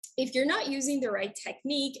if you're not using the right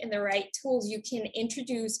technique and the right tools, you can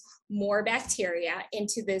introduce more bacteria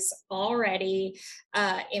into this already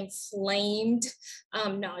inflamed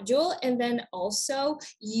nodule. And then also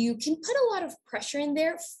you can put a lot of pressure in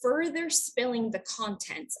there, further spilling the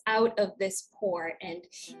contents out of this pore and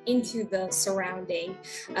into the surrounding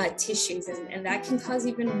tissues. And that can cause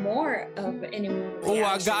even more of an immune reaction. Oh,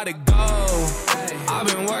 I gotta go. I've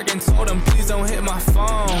been working, told them please don't hit my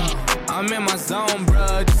phone. I'm in my zone,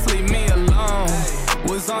 bruh, just leave me alone.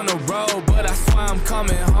 Was on the road, but I swear I'm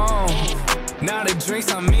coming home. Now the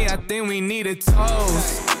drinks on me, I think we need a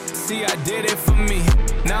toast. See, I did it for me.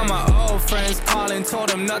 Now my old friends calling, told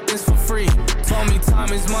them nothing's for free. Told me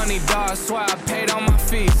time is money, dog, swear I paid all my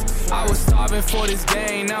fees. I was starving for this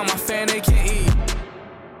game, now my family can eat.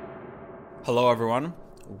 Hello everyone,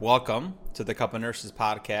 welcome to the Cup of Nurses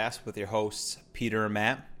podcast with your hosts Peter and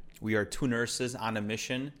Matt. We are two nurses on a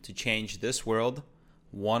mission to change this world,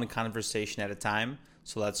 one conversation at a time.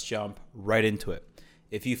 So let's jump right into it.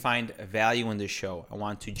 If you find value in this show and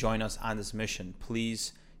want to join us on this mission,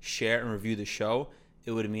 please share and review the show. It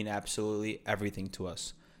would mean absolutely everything to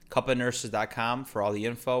us. cupofnurses.com for all the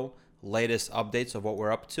info, latest updates of what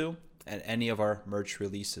we're up to, and any of our merch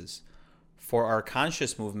releases. For our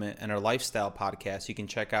conscious movement and our lifestyle podcast, you can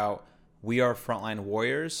check out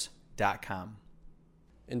wearefrontlinewarriors.com.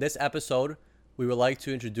 In this episode, we would like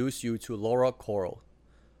to introduce you to Laura Coral.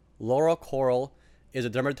 Laura Coral is a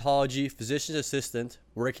dermatology physician's assistant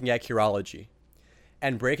working at Curology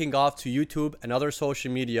and breaking off to YouTube and other social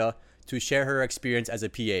media to share her experience as a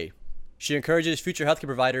PA. She encourages future healthcare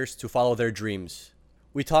providers to follow their dreams.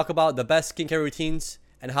 We talk about the best skincare routines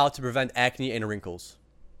and how to prevent acne and wrinkles.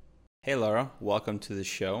 Hey Laura, welcome to the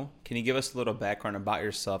show. Can you give us a little background about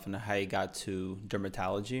yourself and how you got to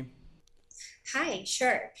dermatology? Hi,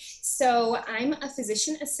 sure. So I'm a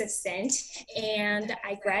physician assistant and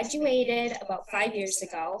I graduated about 5 years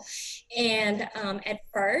ago. And at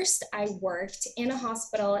first I worked in a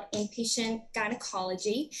hospital, inpatient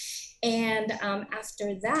gynecology. And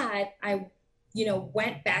after that, I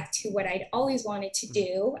went back to what I'd always wanted to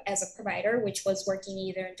do as a provider, which was working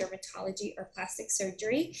either in dermatology or plastic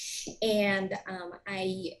surgery. And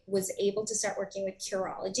I was able to start working with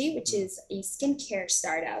Curology, which is a skincare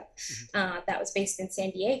startup that was based in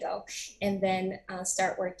San Diego, and then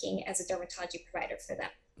start working as a dermatology provider for them.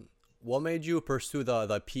 What made you pursue the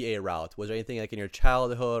PA route? Was there anything like in your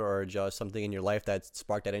childhood or just something in your life that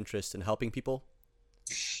sparked that interest in helping people?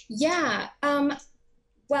 Yeah.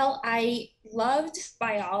 Well, I loved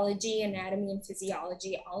biology, anatomy, and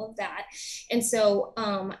physiology, all of that. And so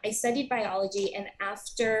I studied biology, and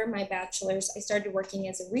after my bachelor's, I started working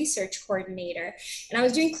as a research coordinator, and I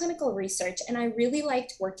was doing clinical research, and I really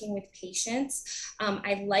liked working with patients.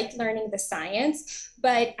 I liked learning the science,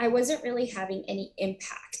 but I wasn't really having any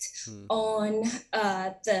impact on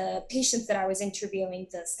the patients that I was interviewing,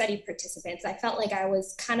 the study participants. I felt like I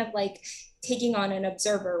was kind of like taking on an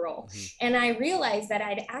observer role. And I realized that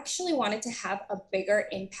I'd actually wanted to have a bigger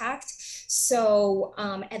impact. So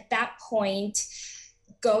at that point,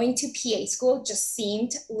 going to PA school just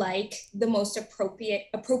seemed like the most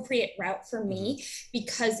appropriate route for me,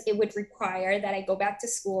 because it would require that I go back to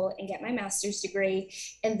school and get my master's degree,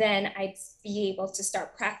 and then I'd be able to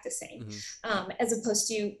start practicing, as opposed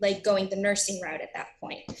to like going the nursing route at that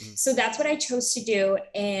point. So that's what I chose to do,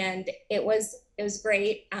 and it was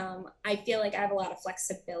great. I feel like I have a lot of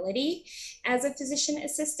flexibility as a physician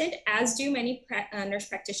assistant, as do many nurse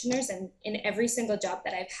practitioners, and in every single job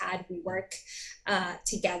that I've had, we work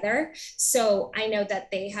together. So I know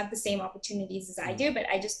that they have the same opportunities as I do, but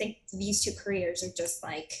I just think these two careers are just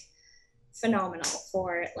like phenomenal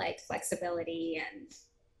for like flexibility and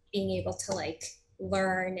being able to like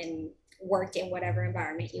learn and work in whatever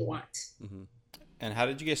environment you want. And how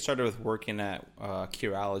did you get started with working at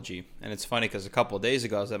Curology? And it's funny because a couple of days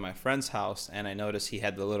ago I was at my friend's house and I noticed he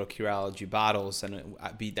had the little Curology bottles, and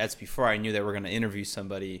that's before I knew that we're going to interview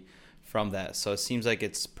somebody from that. So it seems like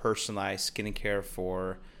it's personalized skincare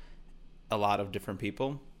for a lot of different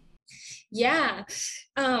people. Yeah.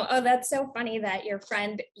 Oh, that's so funny that your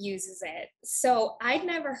friend uses it. So I'd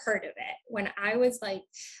never heard of it when I was like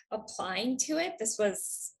applying to it. This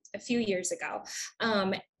was a few years ago.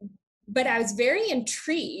 But I was very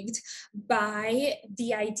intrigued by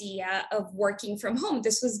the idea of working from home.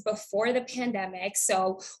 This was before the pandemic.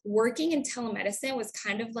 So working in telemedicine was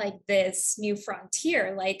kind of like this new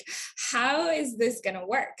frontier. Like, how is this going to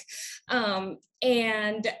work? And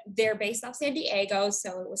they're based off San Diego.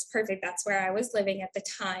 So it was perfect. That's where I was living at the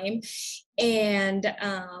time. And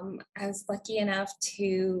I was lucky enough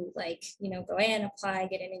to go in, apply,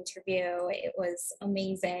 get an interview. It was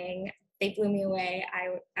amazing. they blew me away.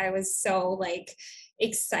 I was so like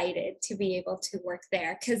excited to be able to work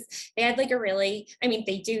there because they had like a really, I mean,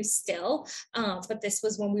 they do still, but this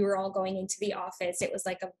was when we were all going into the office. It was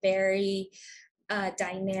like a very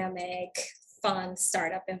dynamic, fun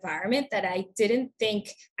startup environment that I didn't think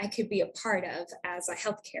I could be a part of as a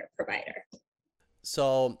healthcare provider.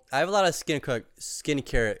 So I have a lot of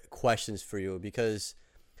skincare questions for you because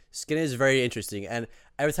skin is very interesting. And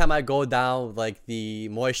every time I go down like the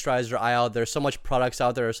moisturizer aisle, there's so much products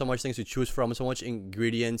out there, there's so much things to choose from, so much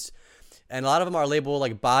ingredients. And a lot of them are labeled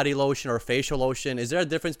like body lotion or facial lotion. Is there a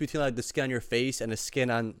difference between like the skin on your face and the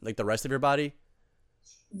skin on like the rest of your body?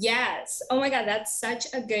 Yes. Oh my God, that's such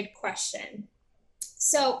a good question.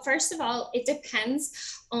 So first of all, it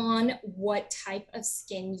depends on what type of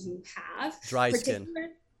skin you have. Dry skin.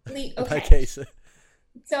 Particularly, In my okay. case.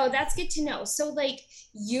 So that's good to know. So like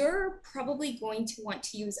you're probably going to want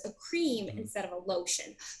to use a cream instead of a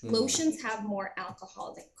lotion. Lotions have more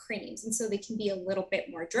alcohol than creams, and so they can be a little bit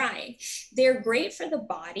more drying. They're great for the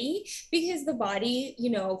body because the body, you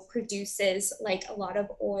know, produces like a lot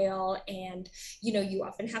of oil, and you know, you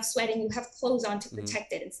often have sweating, you have clothes on to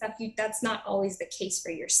protect it and stuff. That's not always the case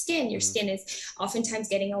for your skin. Your skin is oftentimes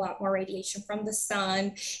getting a lot more radiation from the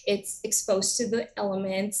sun. It's exposed to the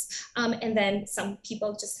elements, and then some people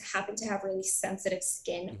just happen to have really sensitive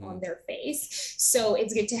skin on their face. So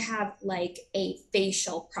it's good to have like a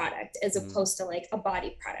facial product as opposed to like a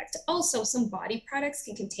body product. Also, some body products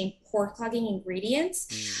can contain pore clogging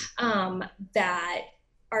ingredients that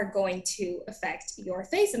are going to affect your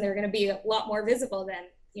face, and they're going to be a lot more visible than,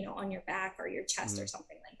 you know, on your back or your chest or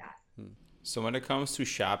something like that. So when it comes to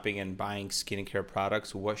shopping and buying skincare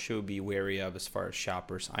products, what should we be wary of as far as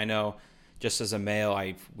shoppers? I know just as a male,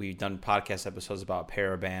 we've done podcast episodes about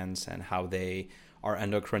parabens and how they are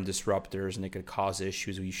endocrine disruptors and they could cause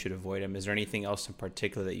issues. We should avoid them. Is there anything else in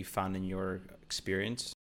particular that you found in your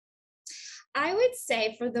experience? I would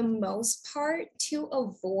say for the most part to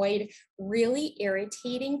avoid really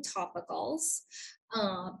irritating topicals,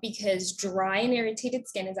 because dry and irritated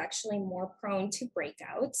skin is actually more prone to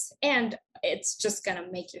breakouts, and it's just gonna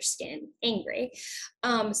make your skin angry.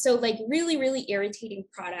 So like really, really irritating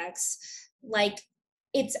products, like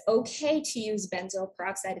it's okay to use benzoyl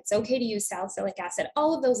peroxide, it's okay to use salicylic acid,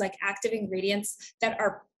 all of those like active ingredients that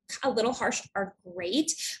are a little harsh are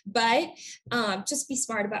great, but just be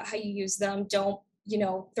smart about how you use them. Don't, you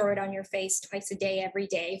know, throw it on your face twice a day, every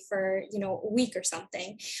day for, you know, a week or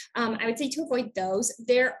something. I would say to avoid those.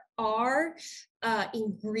 There are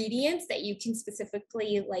ingredients that you can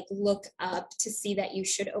specifically like look up to see that you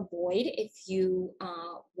should avoid if you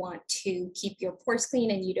want to keep your pores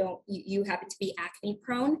clean and you happen to be acne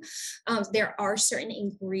prone. There are certain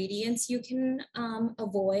ingredients you can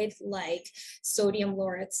avoid, like sodium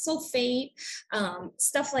lauryl sulfate,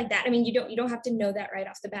 stuff like that. I mean, you don't have to know that right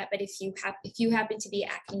off the bat, but if you happen to be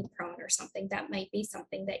acne prone or something, that might be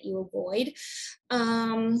something that you avoid.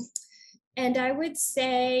 And I would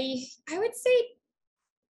say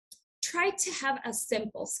try to have a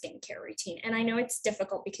simple skincare routine. And I know it's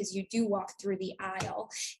difficult because you do walk through the aisle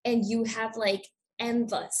and you have like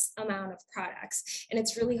endless amount of products, and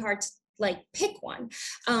it's really hard to like pick one.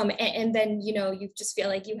 And then, you know, you just feel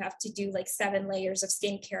like you have to do like 7 layers of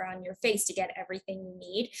skincare on your face to get everything you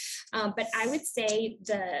need. But I would say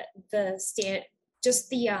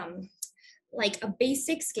like a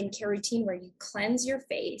basic skincare routine where you cleanse your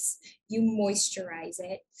face, you moisturize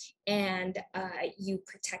it, and you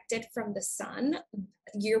protect it from the sun.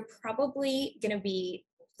 You're probably going to be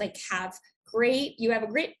like you have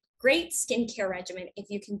a great skincare regimen if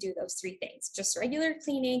you can do those 3 things: just regular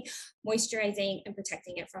cleaning, moisturizing, and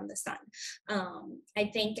protecting it from the sun.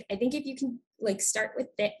 I think if you can like start with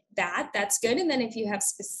that's good. And then if you have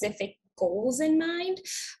specific goals in mind,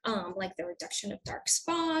 like the reduction of dark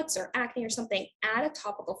spots or acne or something, add a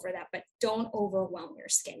topical for that, but don't overwhelm your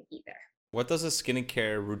skin either. What does a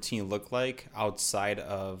skincare routine look like outside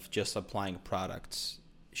of just applying products?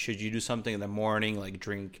 Should you do something in the morning, like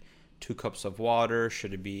drink 2 cups of water?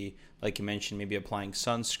 Should it be, like you mentioned, maybe applying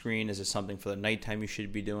sunscreen? Is it something for the nighttime you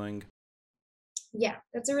should be doing? Yeah,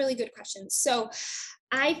 that's a really good question. So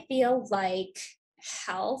I feel like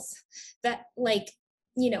health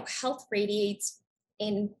radiates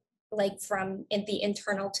from the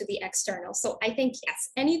internal to the external. So I think, yes,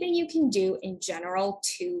 anything you can do in general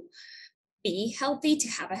to be healthy, to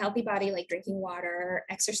have a healthy body, like drinking water,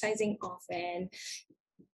 exercising often,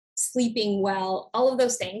 sleeping well, all of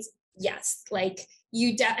those things. Yes. Like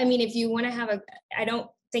if you want to have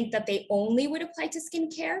think that they only would apply to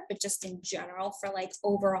skincare, but just in general for like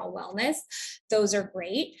overall wellness, those are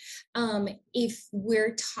great. If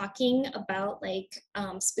we're talking about like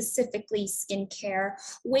specifically skincare,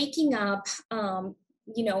 waking up,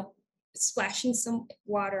 you know, splashing some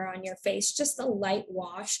water on your face, just a light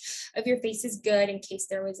wash of your face is good in case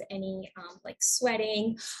there was any like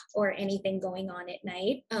sweating or anything going on at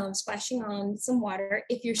night. Splashing on some water.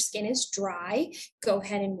 If your skin is dry, go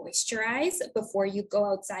ahead and moisturize before you go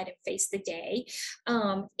outside and face the day.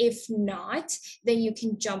 If not, then you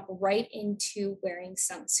can jump right into wearing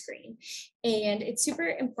sunscreen. And it's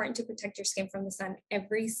super important to protect your skin from the sun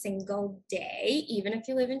every single day, even if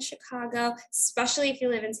you live in Chicago, especially if you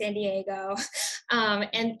live in San Diego,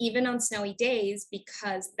 and even on snowy days,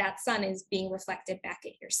 because that sun is being reflected back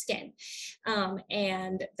at your skin.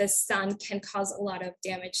 And the sun can cause a lot of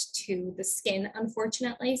damage to the skin,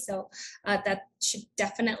 unfortunately. So that should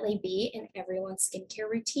definitely be in everyone's skincare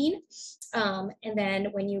routine. And then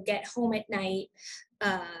when you get home at night,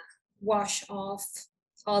 wash off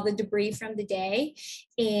all the debris from the day.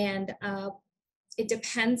 And it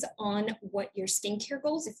depends on what your skincare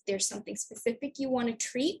goals. If there's something specific you want to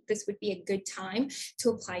treat, this would be a good time to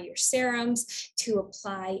apply your serums, to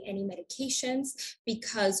apply any medications,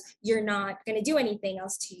 because you're not going to do anything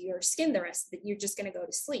else to your skin the rest of it. You're just going to go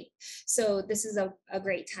to sleep. So this is a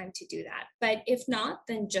great time to do that. But if not,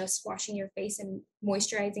 then just washing your face and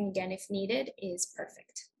moisturizing again if needed is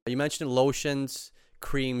perfect. You mentioned lotions,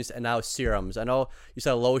 creams, and now serums. I know you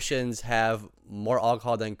said lotions have more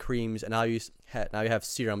alcohol than creams, and now you have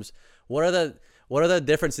serums. What are the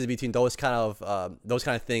differences between those kind of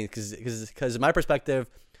things? Because in my perspective,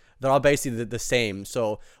 they're all basically the same.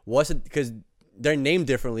 So what's it? Because they're named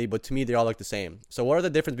differently, but to me they all look the same. So what are the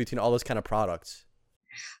difference between all those kind of products?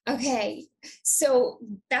 Okay, so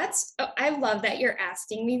I love that you're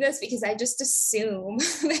asking me this, because I just assume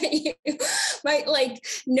that you might like,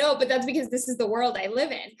 no, but that's because this is the world I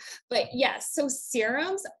live in. But yes, so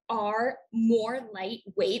serums are more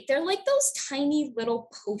lightweight. They're like those tiny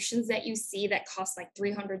little potions that you see that cost like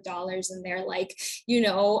 $300, and they're like, you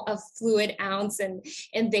know, a fluid ounce, and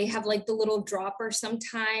they have like the little dropper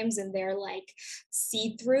sometimes, and they're like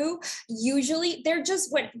see-through. Usually they're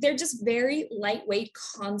just very lightweight,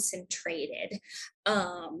 concentrated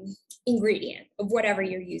ingredient of whatever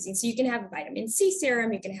you're using. So you can have a vitamin C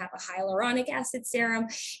serum, you can have a hyaluronic acid serum.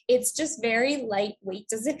 It's just very lightweight,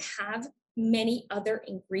 doesn't have many other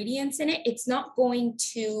ingredients in it. It's not going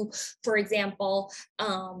to, for example,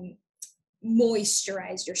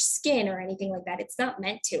 moisturize your skin or anything like that. It's not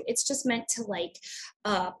meant to. It's just meant to like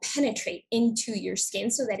penetrate into your skin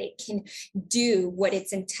so that it can do what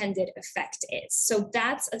its intended effect is. So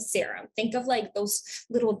that's a serum. Think of like those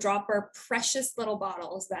little dropper, precious little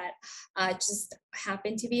bottles that just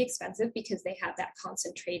happen to be expensive because they have that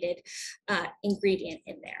concentrated ingredient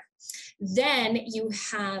in there. Then you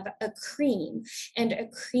have a cream, and a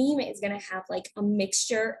cream is going to have like a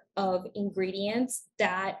mixture of ingredients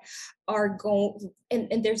that are going,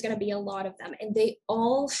 and there's going to be a lot of them, and they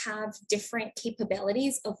all have different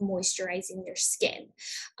capabilities of moisturizing your skin,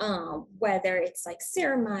 whether it's like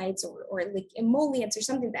ceramides or like emollients or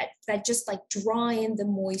something that just like draw in the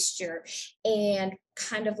moisture and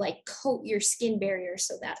kind of like coat your skin barrier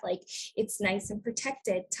so that like it's nice and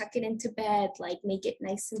protected. Tuck it into bed, like make it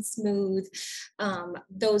nice and smooth.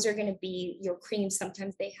 Those are going to be your creams.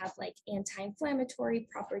 Sometimes they have like anti-inflammatory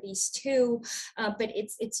properties too, but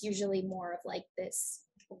it's usually more of like this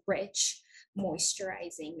rich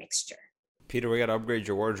moisturizing mixture. Peter, we got to upgrade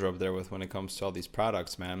your wardrobe there with when it comes to all these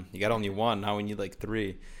products, man. You got only one. Now we need like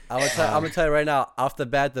three. I'm gonna tell you right now, off the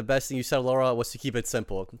bat, the best thing you said, Laura, was to keep it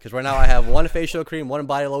simple. Because right now I have one facial cream, one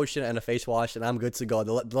body lotion, and a face wash, and I'm good to go.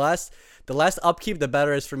 The less upkeep, the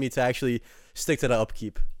better is for me to actually stick to the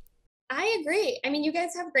upkeep. I agree. I mean, you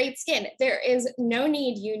guys have great skin. There is no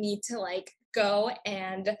need you need to like go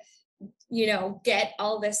and, you know, get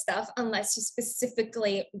all this stuff unless you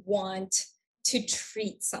specifically want to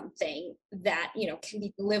treat something that, you know, can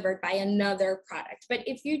be delivered by another product. But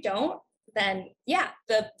if you don't, then yeah,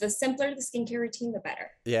 the simpler the skincare routine, the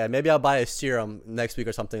better. Yeah, maybe I'll buy a serum next week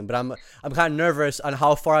or something. But I'm kind of nervous on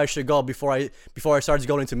how far I should go before I start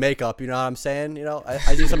going into makeup. You know what I'm saying? You know,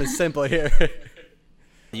 I do something simple here.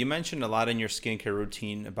 You mentioned a lot in your skincare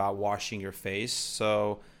routine about washing your face.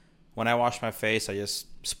 So when I wash my face, I just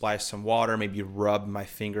splash some water, maybe rub my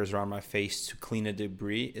fingers around my face to clean the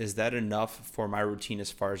debris. Is that enough for my routine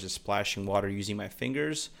as far as just splashing water using my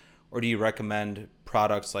fingers? Or do you recommend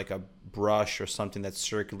products like a brush or something that's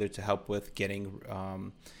circular to help with getting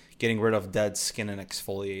rid of dead skin and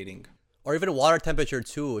exfoliating? Or even water temperature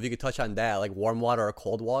too, if you could touch on that, like warm water or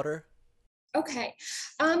cold water. Okay.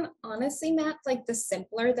 Honestly, Matt, like the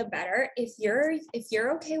simpler the better. If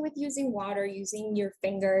you're okay with using water, using your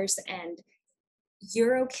fingers, and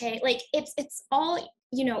you're okay, like it's all,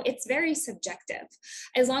 it's very subjective.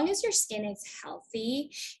 As long as your skin is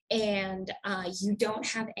healthy and you don't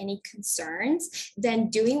have any concerns, then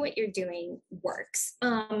doing what you're doing works.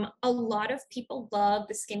 A lot of people love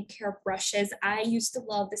the skincare brushes. I used to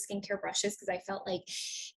love the skincare brushes because I felt like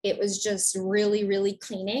it was just really, really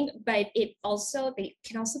cleaning, but they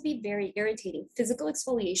can also be very irritating. Physical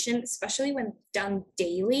exfoliation, especially when done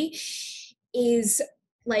daily, is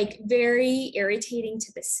like very irritating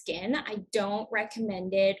to the skin. I don't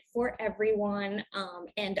recommend it for everyone.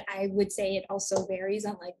 And I would say it also varies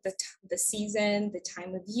on like the season, the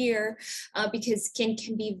time of year, because skin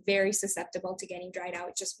can be very susceptible to getting dried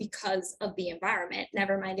out just because of the environment.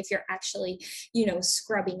 Never mind if you're actually,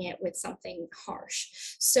 scrubbing it with something harsh.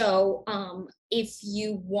 So if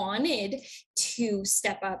you wanted to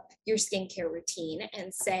step up your skincare routine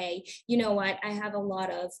and say, you know what, I have a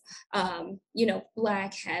lot of,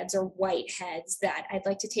 blackheads or whiteheads that I'd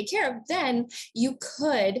like to take care of, then you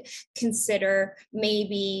could consider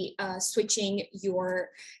maybe switching your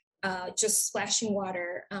just splashing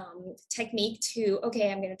water technique to,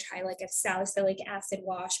 okay, I'm going to try like a salicylic acid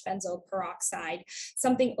wash, benzoyl peroxide,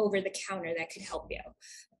 something over the counter that could help you.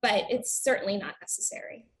 But it's certainly not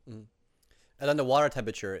necessary. Mm. And then the water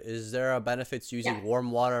temperature, is there a benefit to using Yeah.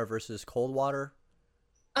 warm water versus cold water?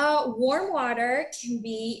 Warm water can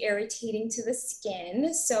be irritating to the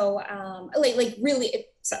skin. So, like really,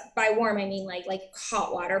 by warm I mean like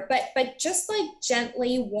hot water, but just like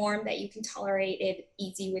gently warm that you can tolerate it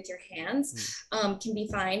easy with your hands, Mm. can be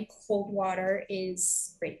fine. Cold water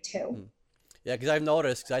is great too. Mm. Yeah, because I've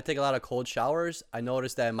noticed, because I take a lot of cold showers, I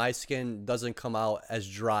noticed that my skin doesn't come out as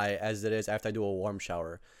dry as it is after I do a warm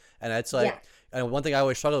shower. And it's like, Yeah. and one thing I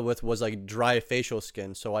always struggled with was like dry facial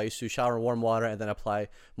skin. So I used to shower in warm water and then apply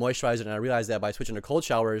moisturizer. And I realized that by switching to cold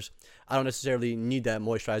showers, I don't necessarily need that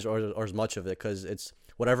moisturizer or as much of it, because it's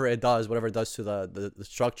whatever it does to the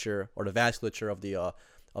structure or the vasculature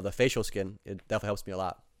of the facial skin, it definitely helps me a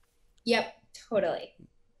lot. Yep, totally.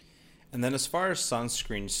 And then as far as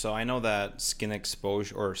sunscreen, so I know that skin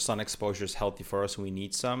exposure or sun exposure is healthy for us and we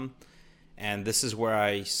need some. And this is where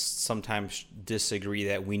I sometimes disagree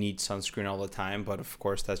that we need sunscreen all the time, but of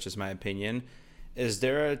course that's just my opinion. Is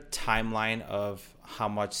there a timeline of how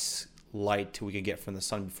much light we can get from the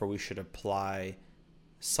sun before we should apply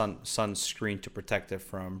sunscreen to protect it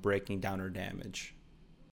from breaking down or damage?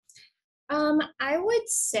 I would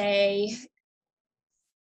say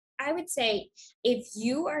if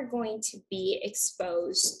you are going to be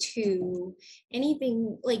exposed to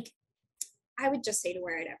anything, like I would just say to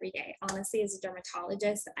wear it every day. Honestly, as a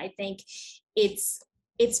dermatologist, I think it's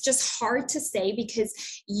it's just hard to say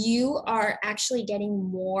because you are actually getting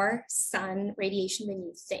more sun radiation than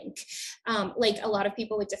you think. Like a lot of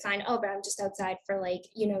people would define, oh, but I'm just outside for like,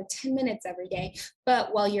 10 minutes every day.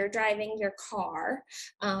 But while you're driving your car,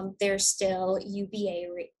 there's still UVA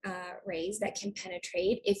rays that can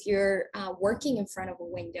penetrate. If you're working in front of a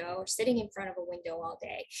window or sitting in front of a window all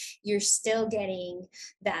day, you're still getting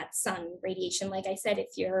that sun radiation. Like I said, if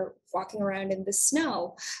you're walking around in the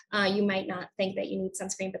snow, you might not think that you need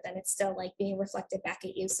sunscreen, but then it's still like being reflected back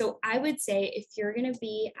at you. So I would say if you're going to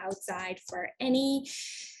be outside for any,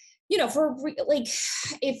 like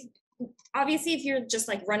if obviously if you're just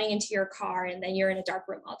like running into your car and then you're in a dark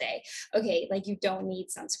room all day, okay, like you don't need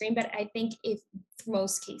sunscreen. But I think if for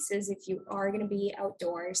most cases, if you are going to be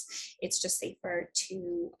outdoors, it's just safer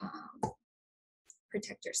to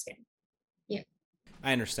protect your skin. Yeah.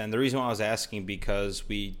 I understand. The reason why I was asking because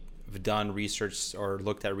we've done research or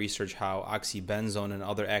looked at research how oxybenzone and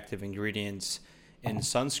other active ingredients in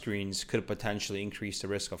sunscreens could potentially increase the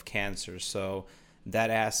risk of cancer. So that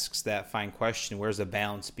asks that fine question, where's the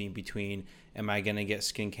balance being between am I going to get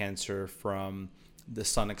skin cancer from the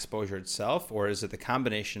sun exposure itself, or is it the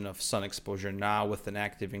combination of sun exposure now with an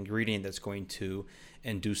active ingredient that's going to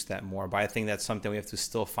induce that more? But I think that's something we have to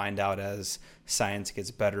still find out as science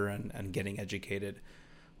gets better and getting educated.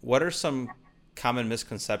 What are some common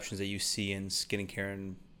misconceptions that you see in skincare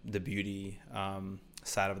and the beauty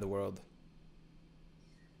side of the world?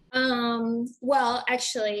 Well,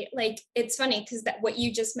 actually, like it's funny because that what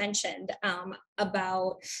you just mentioned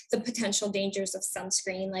about the potential dangers of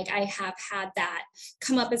sunscreen, like I have had that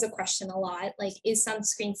come up as a question a lot, like is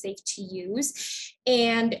sunscreen safe to use?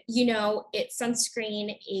 And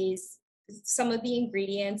sunscreen is, some of the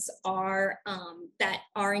ingredients are that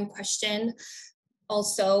are in question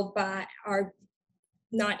also, but are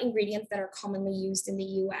not ingredients that are commonly used in the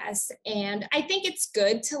US. And I think it's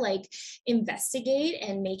good to like investigate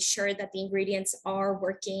and make sure that the ingredients are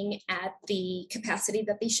working at the capacity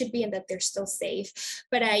that they should be and that they're still safe.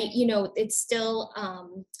 But it's still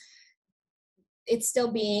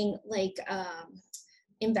being like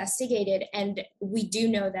investigated. And we do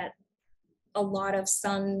know that a lot of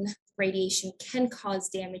sun radiation can cause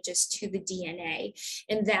damages to the DNA,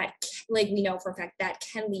 and that, like we know for a fact, that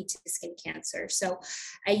can lead to skin cancer. So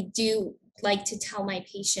I do like to tell my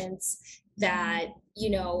patients that,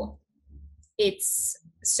 it's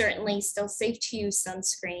certainly still safe to use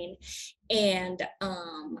sunscreen, and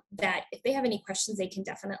that if they have any questions, they can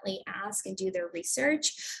definitely ask and do their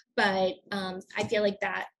research. But I feel like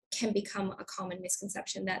that can become a common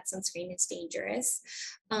misconception that sunscreen is dangerous.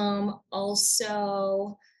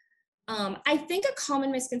 Also, I think a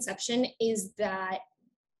common misconception is that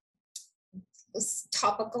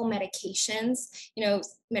topical medications,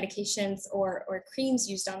 medications or creams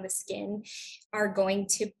used on the skin are going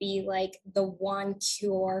to be like the one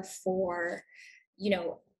cure for,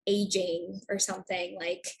 aging or something,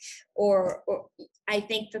 like, or I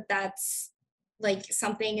think that that's like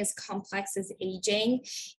something as complex as aging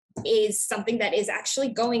is something that is actually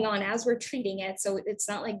going on as we're treating it. So it's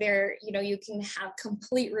not like you can have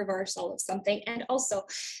complete reversal of something. And also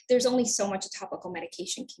there's only so much a topical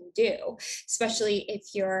medication can do, especially if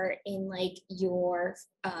you're in like your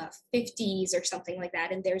 50s or something like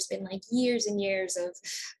that. And there's been like years and years of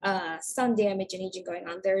sun damage and aging going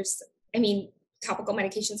on. Topical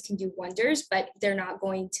medications can do wonders, but they're not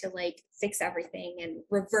going to like fix everything and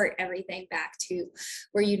revert everything back to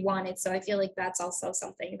where you'd want it. So I feel like that's also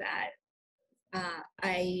something that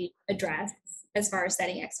I address as far as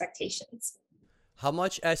setting expectations. How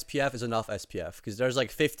much SPF is enough SPF? Because there's like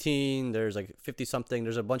 15, there's like 50 something,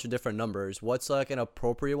 there's a bunch of different numbers. What's like an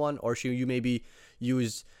appropriate one? Or should you maybe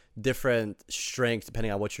use different strength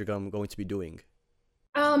depending on what you're going to be doing?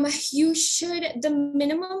 The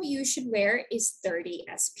minimum you should wear is 30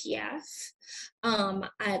 SPF.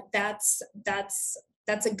 That's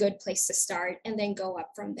a good place to start, and then go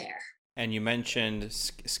up from there. And you mentioned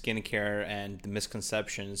skincare and the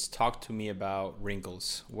misconceptions. Talk to me about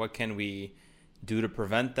wrinkles. What can we do to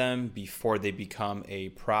prevent them before they become a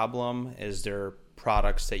problem? Is there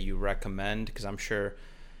products that you recommend? Because I'm sure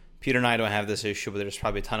Peter and I don't have this issue, but there's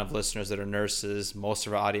probably a ton of listeners that are nurses. Most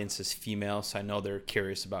of our audience is female, so I know they're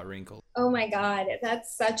curious about wrinkles. Oh my God,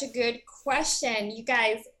 that's such a good question. You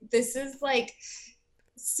guys, this is like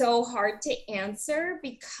so hard to answer,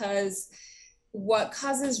 because what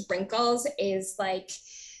causes wrinkles is like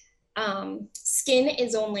skin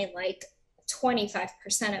is only like 25%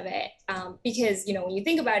 of it, because when you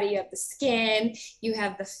think about it, you have the skin, you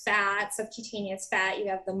have the fat, subcutaneous fat, you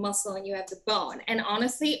have the muscle, and you have the bone. And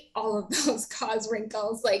honestly, all of those cause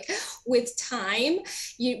wrinkles. Like with time,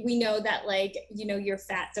 we know that your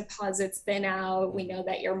fat deposits thin out. We know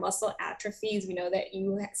that your muscle atrophies. We know that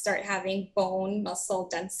you start having bone muscle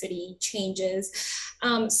density changes.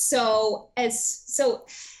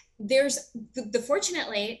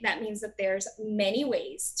 Fortunately, that means that there's many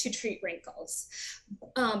ways to treat wrinkles.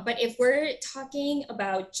 But if we're talking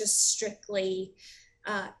about just strictly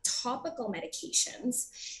topical medications,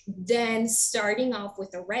 then starting off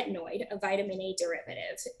with a retinoid, a vitamin A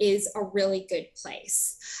derivative, is a really good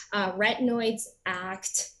place. Retinoids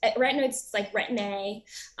like Retin A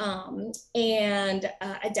and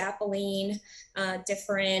adapalene,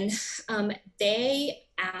 differin, they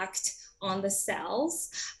act on the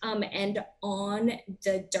cells and on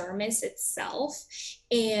the dermis itself.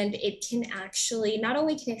 And it can actually, not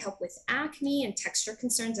only can it help with acne and texture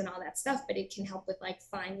concerns and all that stuff, but it can help with like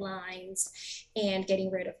fine lines and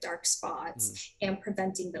getting rid of dark spots and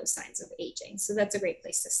preventing those signs of aging. So that's a great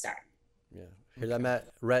place to start. Yeah. Hear that, Matt?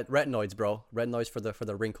 Retinoids, bro. Retinoids for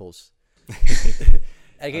the wrinkles.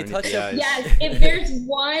 Yes, if there's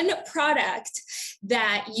one product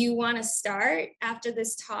that you want to start after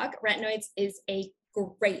this talk, retinoids is a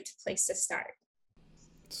great place to start.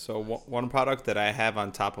 So one product that I have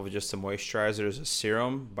on top of just a moisturizer is a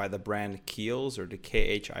serum by the brand Kiehl's, or the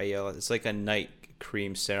Khil. It's like a night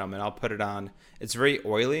cream serum, and I'll put it on. It's very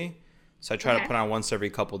oily, so I try to put it on once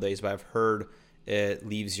every couple of days, but I've heard it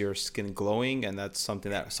leaves your skin glowing, and that's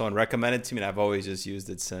something that someone recommended to me, and I've always just used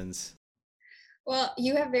it since. Well,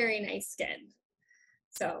 you have very nice skin,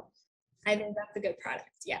 so I think that's a good product.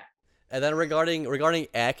 Yeah. And then regarding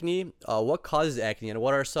acne, what causes acne, and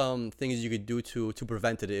what are some things you could do to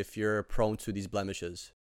prevent it if you're prone to these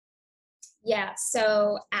blemishes? Yeah,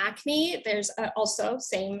 so acne, there's also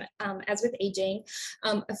same as with aging,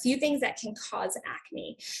 a few things that can cause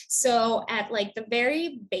acne. So at like the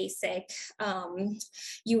very basic,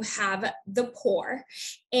 you have the pore,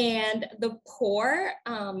 and the pore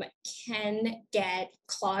can get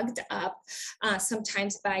clogged up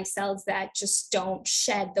sometimes by cells that just don't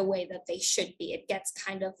shed the way that they should be. It gets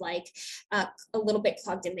kind of like a little bit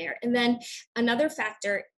clogged in there. And then another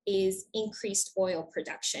factor is increased oil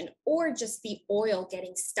production, or just the oil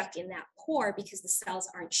getting stuck in that pore because the cells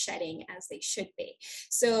aren't shedding as they should be.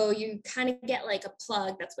 So you kind of get like a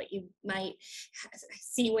plug. That's what you might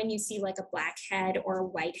see when you see like a black head or a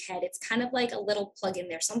white head. It's kind of like a little plug in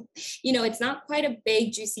there. Some, it's not quite a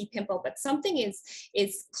big juicy pimple, but something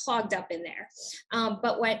is clogged up in there.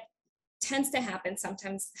 But what tends to happen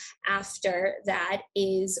sometimes after that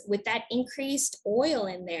is, with that increased oil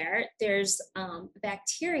in there, there's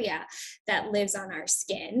bacteria that lives on our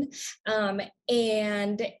skin.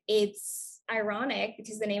 And it's ironic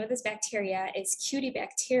because the name of this bacteria is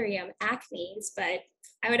Cutibacterium acnes, but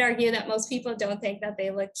I would argue that most people don't think that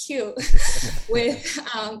they look cute with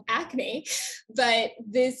acne, but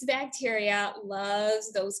this bacteria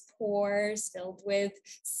loves those pores filled with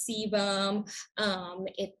sebum.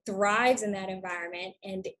 It thrives in that environment,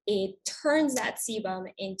 and it turns that sebum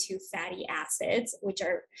into fatty acids, which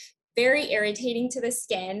are very irritating to the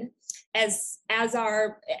skin, as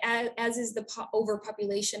is the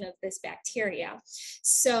overpopulation of this bacteria.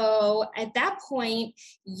 So at that point,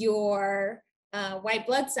 your white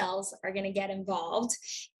blood cells are going to get involved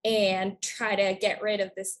and try to get rid of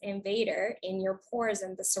this invader in your pores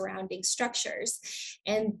and the surrounding structures.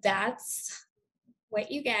 And that's what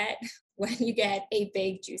you get when you get a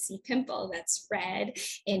big juicy pimple that's red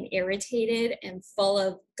and irritated and full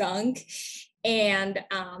of gunk. And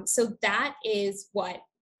so that is what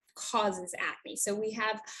causes acne. So we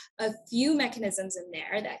have a few mechanisms in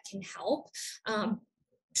there that can help.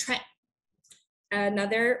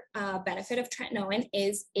 Another benefit of tretinoin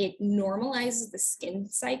is it normalizes the skin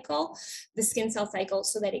cycle, the skin cell cycle,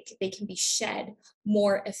 so that they can be shed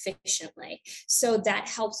more efficiently. So that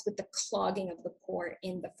helps with the clogging of the pore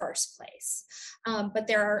in the first place. But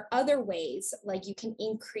there are other ways, like you can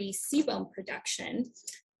increase sebum production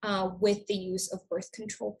with the use of birth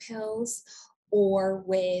control pills, or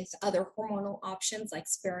with other hormonal options like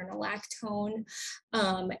spironolactone.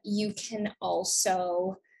 You can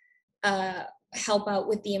also help out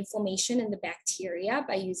with the inflammation in the bacteria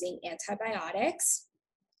by using antibiotics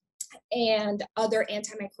and other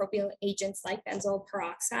antimicrobial agents like benzoyl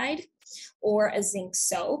peroxide or a zinc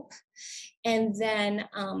soap. And then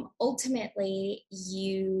ultimately,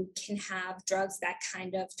 you can have drugs that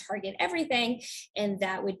kind of target everything, and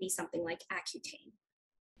that would be something like Accutane.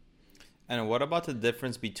 And what about the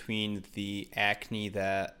difference between the acne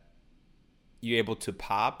that you're able to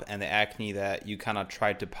pop and the acne that you kind of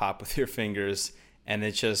tried to pop with your fingers and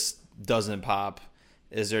it just doesn't pop?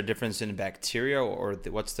 Is there a difference in bacteria, or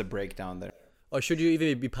what's the breakdown there? Or should you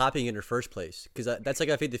even be popping in the first place? Because that's like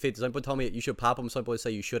a 50-50. Some people tell me you should pop them. Some people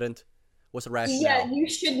say you shouldn't. What's the rationale? Yeah, you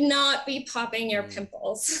should not be popping your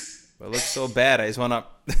pimples. Well, it looks so bad. I just want to...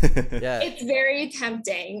 Yeah. It's very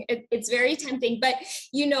tempting. It's very tempting. But,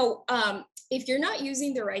 if you're not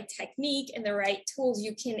using the right technique and the right tools,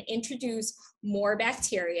 you can introduce more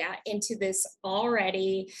bacteria into this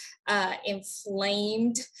already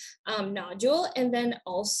inflamed nodule. And then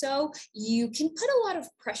also you can put a lot of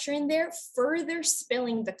pressure in there, further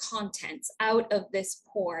spilling the contents out of this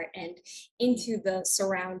pore and into the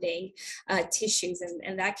surrounding tissues.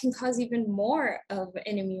 And that can cause even more of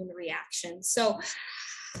an immune reaction. So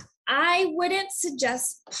I wouldn't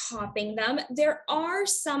suggest popping them. There are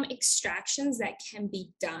some extractions that can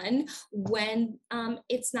be done when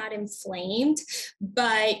it's not inflamed,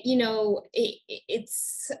 but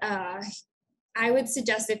I would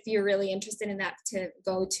suggest, if you're really interested in that, to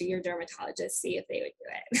go to your dermatologist, see if they would do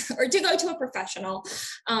it, or to go to a professional,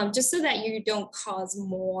 just so that you don't cause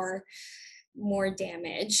more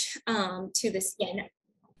damage to the skin.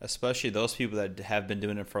 Especially those people that have been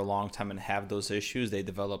doing it for a long time and have those issues, they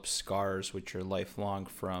develop scars which are lifelong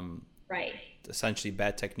from essentially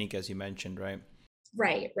bad technique, as you mentioned, right?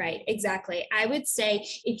 Right, exactly. I would say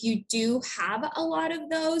if you do have a lot of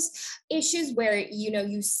those issues where,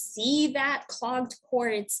 you see that clogged pore,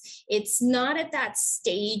 it's not at that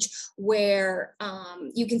stage where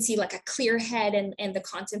you can see like a clear head and the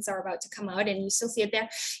contents are about to come out and you still see it there.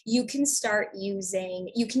 You can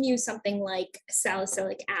use something like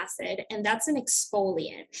salicylic acid, and that's an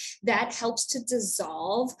exfoliant that helps to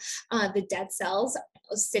dissolve the dead cells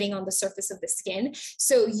sitting on the surface of the skin.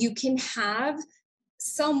 So you can have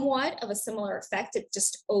somewhat of a similar effect. It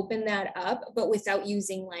just opened that up, but without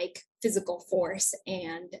using like physical force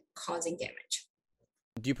and causing damage.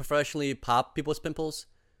 Do you professionally pop people's pimples?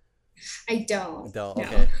 I don't. No. No.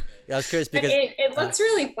 Okay. Yeah, I was curious But because it looks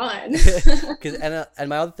really fun. and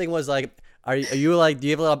my other thing was like, are you like, do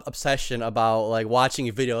you have a obsession about like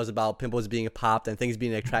watching videos about pimples being popped and things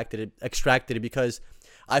being extracted? Because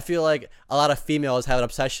I feel like a lot of females have an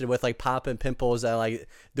obsession with like popping pimples and like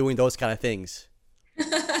doing those kind of things.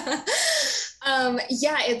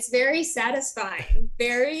 Yeah, it's very satisfying,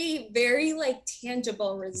 very, very like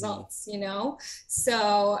tangible results, you know?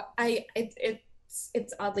 So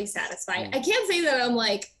it's oddly satisfying. I can't say that I'm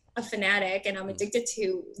like a fanatic and I'm addicted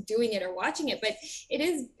to doing it or watching it, but it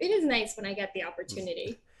is nice when I get the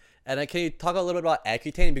opportunity. And can you talk a little bit about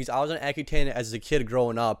Accutane? Because I was on Accutane as a kid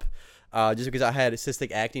growing up, just because I had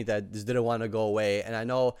cystic acne that just didn't want to go away. And I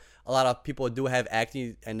know a lot of people do have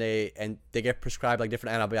acne and they get prescribed like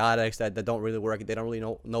different antibiotics that don't really work. They don't really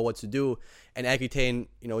know what to do. And Accutane,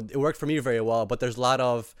 it worked for me very well, but there's a lot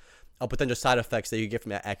of potential side effects that you get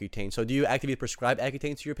from Accutane. So do you actively prescribe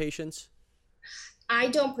Accutane to your patients? I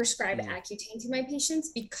don't prescribe Accutane to my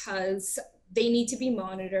patients because they need to be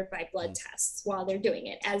monitored by blood tests while they're doing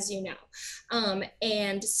it, as you know.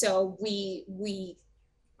 And so we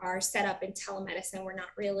are set up in telemedicine. We're not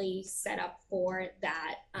really set up for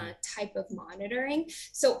that type of monitoring.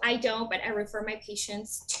 So I don't, but I refer my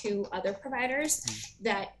patients to other providers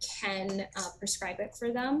that can prescribe it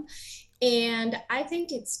for them. And I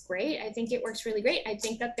think it's great. I think it works really great. I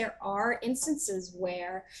think that there are instances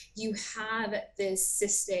where you have these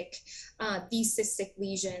cystic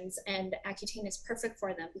lesions, and Accutane is perfect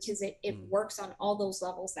for them because it works on all those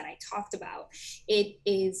levels that I talked about. It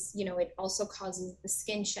is, it also causes the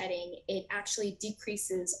skin shedding. It actually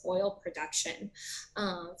decreases oil production.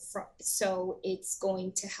 So it's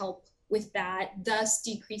going to help with that, thus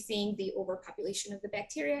decreasing the overpopulation of the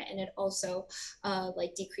bacteria, and it also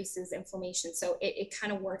like decreases inflammation. So it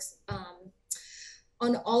kind of works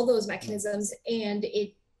on all those mechanisms, and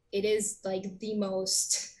it is like the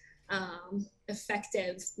most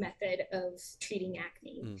effective method of treating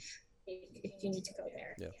acne if you need to go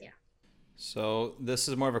there. Yeah. So this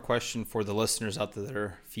is more of a question for the listeners out there that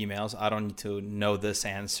are females. I don't need to know this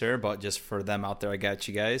answer, but just for them out there, I got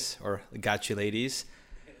you guys, or got you ladies.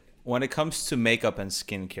 When it comes to makeup and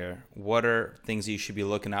skincare, what are things you should be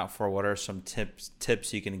looking out for? What are some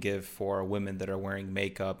tips you can give for women that are wearing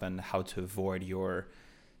makeup, and how to avoid your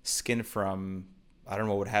skin from, I don't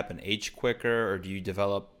know what would happen, age quicker, or do you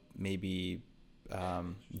develop maybe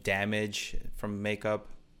damage from makeup?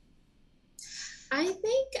 I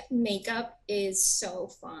think makeup is so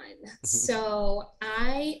fun. So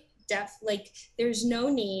there's no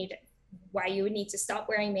need why you would need to stop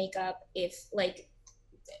wearing makeup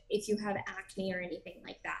if you have acne or anything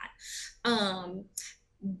like that.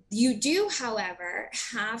 You do, however,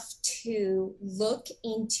 have to look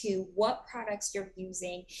into what products you're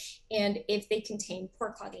using and if they contain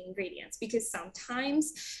pore clogging ingredients, because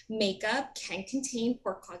sometimes makeup can contain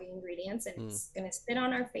pore clogging ingredients, and it's going to sit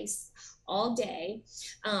on our face all day.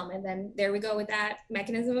 And then there we go with that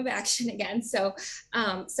mechanism of action again. So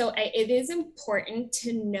it is important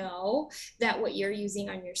to know that what you're using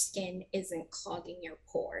on your skin isn't clogging your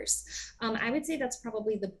pores. I would say that's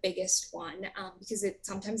probably the biggest one, because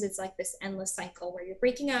sometimes it's like this endless cycle where you're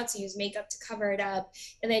breaking out, so you use makeup to cover it up,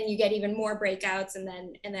 and then you get even more breakouts, and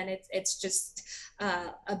then it's just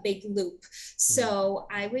a big loop. So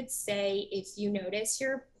I would say if you notice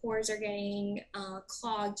your pores are getting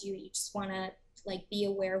clogged, you just want to be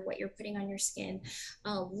aware of what you're putting on your skin.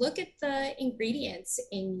 Look at the ingredients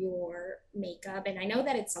in your makeup, and I know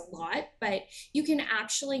that it's a lot, but you can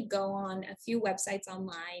actually go on a few websites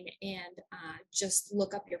online and just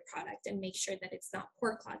look up your product and make sure that it's not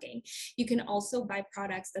pore clogging. You can also buy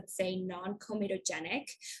products that say non-comedogenic,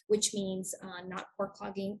 which means not pore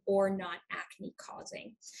clogging or not acne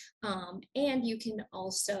causing. And you can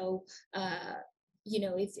also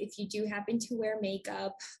if you do happen to wear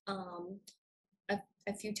makeup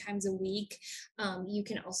a few times a week, you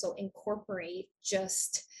can also incorporate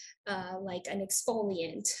just like an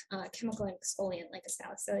exfoliant, chemical exfoliant like a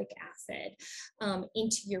salicylic acid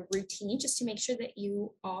into your routine, just to make sure that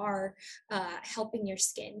you are helping your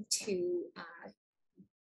skin to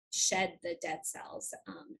shed the dead cells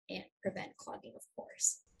and prevent clogging of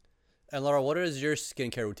pores. And Laura, what does your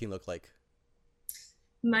skincare routine look like?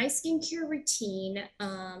 My skincare routine,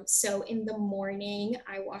 so in the morning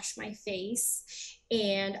I wash my face,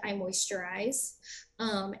 and I moisturize.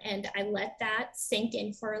 And I let that sink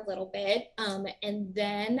in for a little bit. And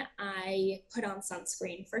then I put on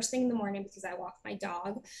sunscreen first thing in the morning because I walk my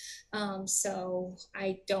dog. So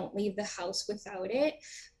I don't leave the house without it.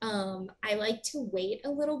 I like to wait a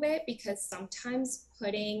little bit because sometimes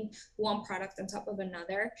putting one product on top of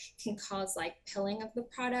another can cause like pilling of the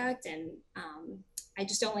product, and I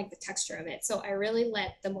just don't like the texture of it. So I really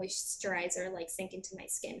let the moisturizer like sink into my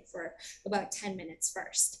skin for about 10 minutes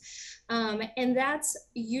first. And that's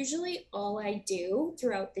usually all I do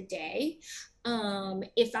throughout the day.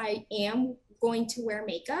 If I am going to wear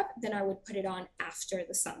makeup, then I would put it on after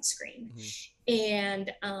the sunscreen.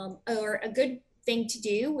 And or a good thing to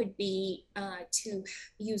do would be to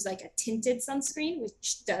use like a tinted sunscreen,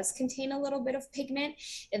 which does contain a little bit of pigment,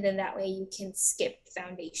 and then that way you can skip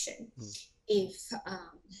foundation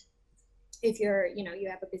if you're, you know, you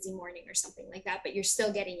have a busy morning or something like that, but you're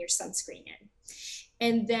still getting your sunscreen in.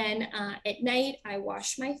 And then at night I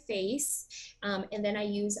wash my face, and then I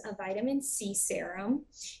use a vitamin C serum.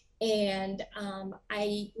 And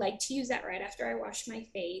I like to use that right after I wash my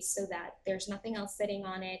face so that there's nothing else sitting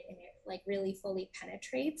on it and it like really fully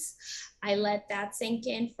penetrates. I let that sink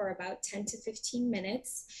in for about 10 to 15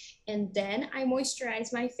 minutes, and then I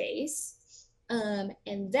moisturize my face.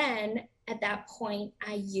 And then at that point,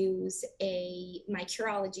 I use my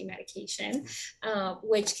Curology medication,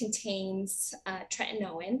 which contains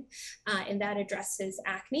tretinoin, and that addresses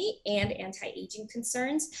acne and anti-aging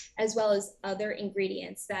concerns, as well as other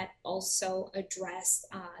ingredients that also address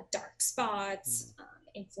dark spots,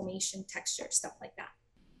 inflammation, texture, stuff like that.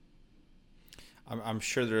 I'm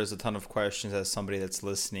sure there is a ton of questions that somebody that's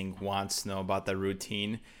listening wants to know about the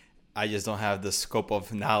routine. I just don't have the scope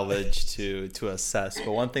of knowledge to assess.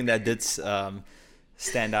 But one thing that did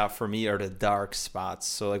stand out for me are the dark spots.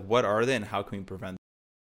 So like, what are they and how can we prevent them?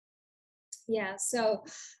 Yeah, so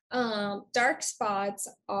dark spots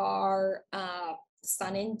are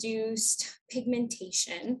sun-induced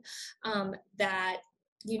pigmentation that,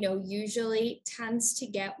 you know, usually tends to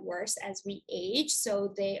get worse as we age.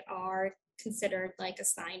 So they are considered like a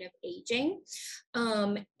sign of aging,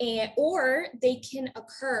 or they can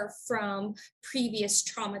occur from previous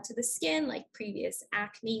trauma to the skin, like previous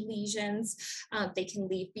acne lesions. They can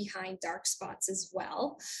leave behind dark spots as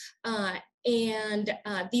well. And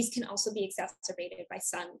these can also be exacerbated by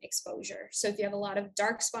sun exposure. So if you have a lot of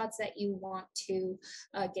dark spots that you want to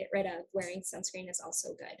get rid of, wearing sunscreen is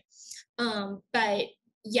also good. But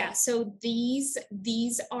yeah, so these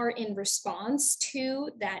are in response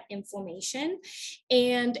to that inflammation,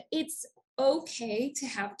 and it's okay to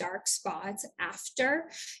have dark spots after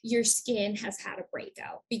your skin has had a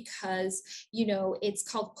breakout because, you know, it's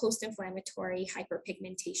called post-inflammatory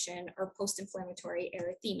hyperpigmentation or post-inflammatory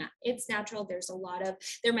erythema. It's natural.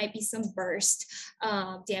 There might be some burst,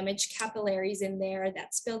 damaged capillaries in there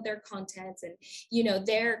that spilled their contents, and, you know,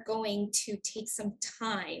 they're going to take some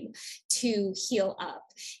time to heal up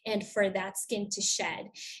and for that skin to shed.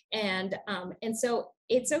 And so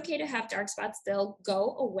it's okay to have dark spots. They'll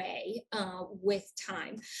go away with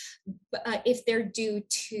time if they're due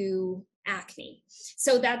to acne.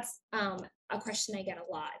 So that's a question I get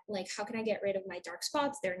a lot. Like, how can I get rid of my dark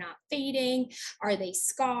spots? They're not fading. Are they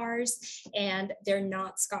scars? And they're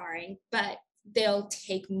not scarring, but they'll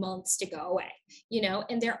take months to go away, you know,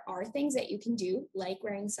 and there are things that you can do like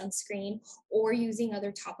wearing sunscreen or using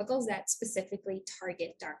other topicals that specifically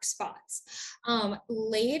target dark spots.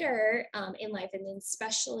 Later in life, and then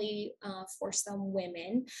especially for some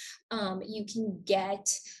women, you can get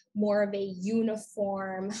more of a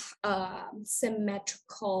uniform,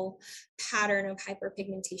 symmetrical pattern of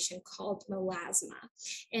hyperpigmentation called melasma.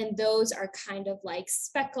 And those are kind of like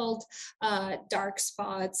speckled dark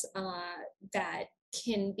spots that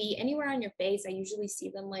can be anywhere on your face. I usually see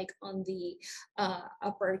them like on the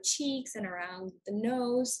upper cheeks and around the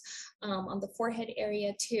nose, on the forehead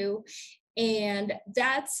area too. And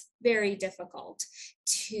that's very difficult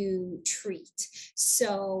to treat.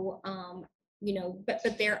 So, you know,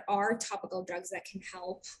 but there are topical drugs that can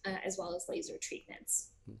help, as well as laser treatments.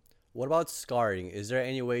 What about scarring? Is there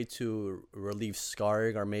any way to relieve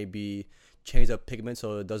scarring or maybe change the pigment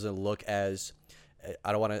so it doesn't look as,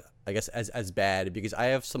 I don't want to, I guess, as bad? Because I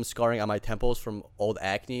have some scarring on my temples from old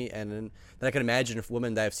acne, and then I can imagine if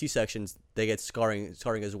women that have C-sections, they get scarring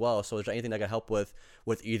as well. So is there anything that can help with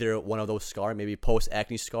either one of those scarring, maybe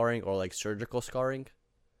post-acne scarring or like surgical scarring?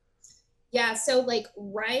 Yeah, so like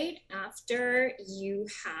right after you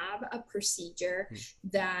have a procedure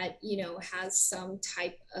that, you know, has some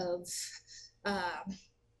type of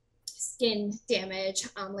skin damage,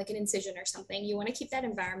 like an incision or something, you want to keep that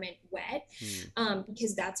environment wet,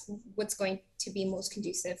 because that's what's going to be most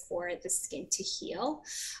conducive for the skin to heal.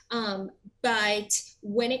 But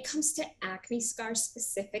when it comes to acne scars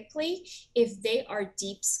specifically, if they are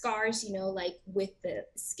deep scars, like with the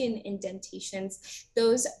skin indentations,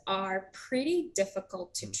 those are pretty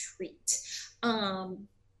difficult to treat.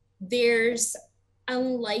 There's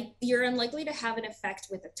you're unlikely to have an effect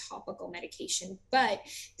with a topical medication, but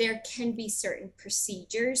there can be certain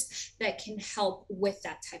procedures that can help with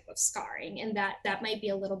that type of scarring, and that might be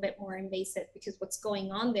a little bit more invasive, because what's going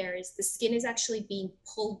on there is the skin is actually being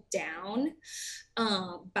pulled down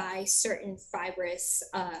by certain fibrous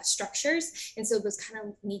structures, and so those kind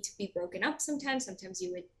of need to be broken up. Sometimes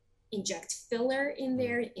you would inject filler in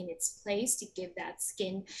there in its place to give that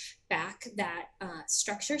skin back that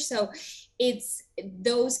structure. So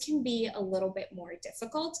those can be a little bit more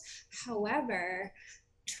difficult. However,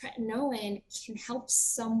 tretinoin can help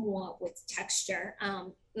somewhat with texture.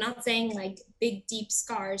 Not saying like big deep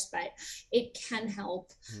scars, but it can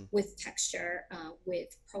help with texture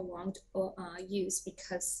with prolonged use,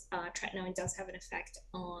 because tretinoin does have an effect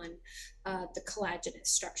on the collagenous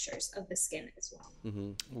structures of the skin as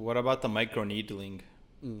well. What about the microneedling,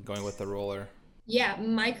 going with the roller? Yeah,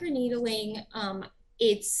 microneedling,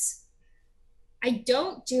 I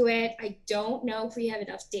don't do it. I don't know if we have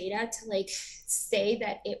enough data to like say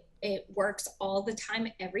that it works all the time,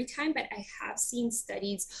 every time, but I have seen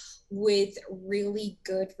studies with really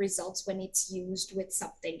good results when it's used with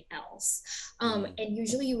something else. And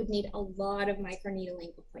usually you would need a lot of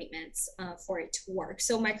microneedling appointments for it to work.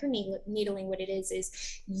 So microneedling, what it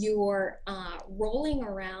is you're rolling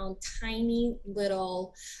around tiny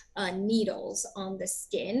little needles on the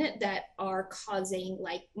skin that are causing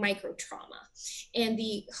like micro trauma. And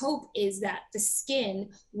the hope is that the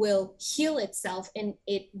skin will heal itself and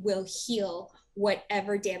it will heal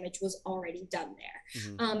whatever damage was already done there.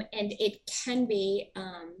 And it can be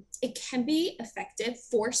effective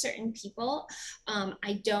for certain people.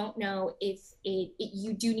 I don't know if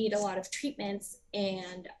you do need a lot of treatments,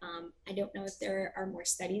 and I don't know if there are more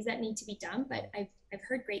studies that need to be done, but I've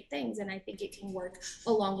heard great things, and I think it can work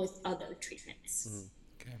along with other treatments.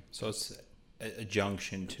 Okay, so it's a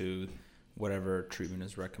junction to whatever treatment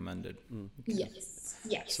is recommended. Okay.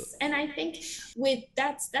 Yes. So, and I think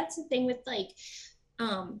that's the thing with like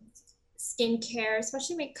skincare,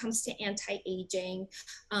 especially when it comes to anti-aging,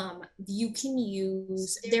 you can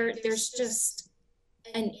use there's just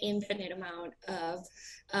an infinite amount of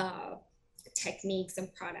techniques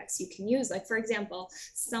and products you can use. Like, for example,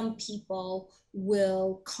 some people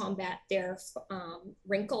will combat their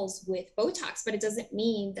wrinkles with Botox, but it doesn't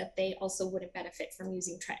mean that they also wouldn't benefit from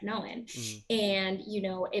using tretinoin. And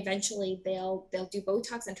eventually they'll do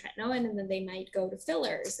Botox and tretinoin, and then they might go to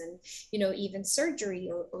fillers and even surgery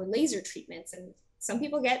or laser treatments. And some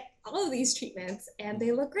people get all of these treatments and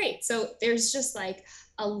they look great. So there's just like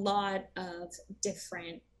a lot of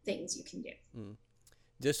different things you can do.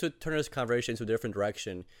 Just to turn this conversation to a different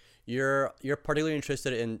direction, you're particularly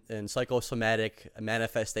interested in psychosomatic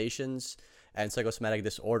manifestations and psychosomatic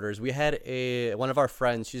disorders. We had one of our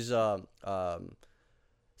friends, she's a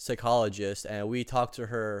psychologist, and we talked to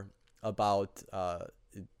her about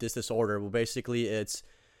this disorder. Well, basically, it's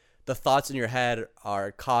the thoughts in your head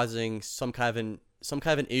are causing some kind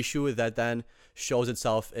of an issue that then shows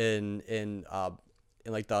itself in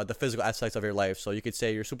like the physical aspects of your life. So you could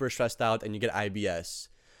say you're super stressed out and you get IBS.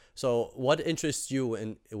 So what interests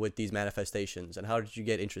you with these manifestations, and how did you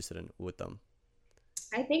get interested with them?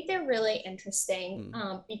 I think they're really interesting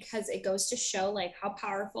because it goes to show like how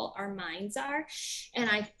powerful our minds are. And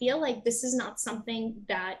I feel like this is not something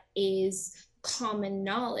that is common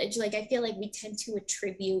knowledge. Like, I feel like we tend to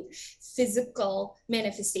attribute physical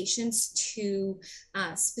manifestations to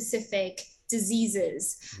specific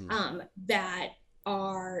diseases that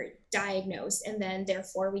are diagnosed, and then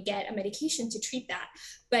therefore we get a medication to treat that.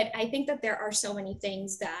 But I think that there are so many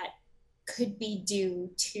things that could be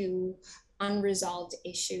due to unresolved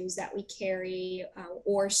issues that we carry,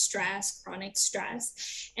 or stress, chronic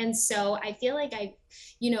stress. And so I feel like I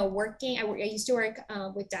used to work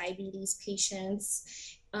with diabetes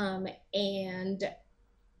patients, and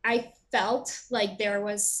I felt like there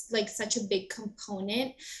was like such a big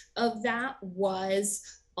component of that was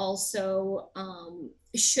also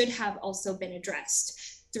should have also been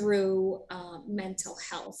addressed through mental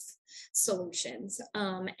health solutions.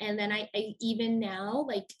 And then I even now,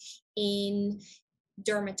 like in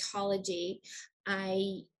dermatology,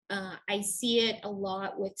 I I see it a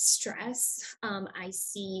lot with stress. I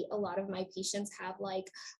see a lot of my patients have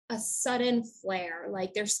like a sudden flare,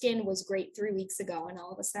 like their skin was great 3 weeks ago, and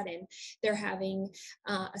all of a sudden they're having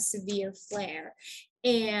a severe flare.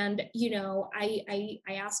 And I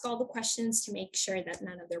ask all the questions to make sure that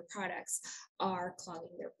none of their products are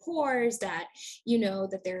clogging their pores, that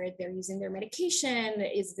that they're using their medication.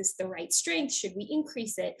 Is this the right strength? Should we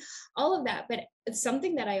increase it? All of that. But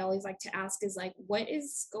something that I always like to ask is like, what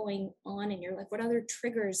is going on in your life? What other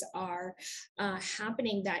triggers are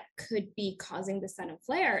happening that could be causing the sudden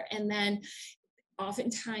flare? And then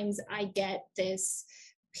oftentimes I get this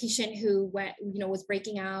patient who was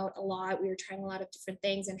breaking out a lot. We were trying a lot of different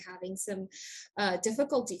things and having some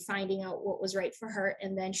difficulty finding out what was right for her.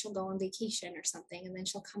 And then she'll go on vacation or something, and then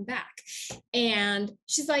she'll come back and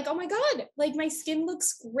she's like, oh my God, like my skin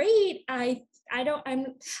looks great. I don't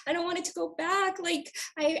want it to go back. Like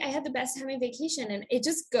I had the best time on vacation. And it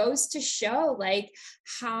just goes to show like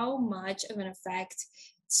how much of an effect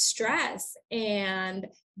stress and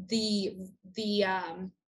the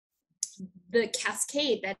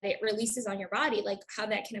cascade that it releases on your body, like how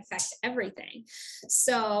that can affect everything.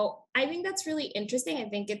 So I think that's really interesting. I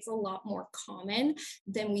think it's a lot more common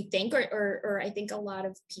than we think, or I think a lot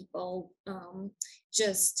of people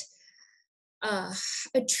just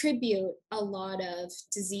attribute a lot of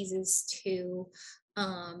diseases to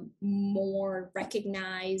more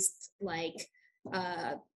recognized like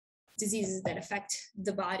diseases that affect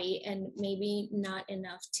the body, and maybe not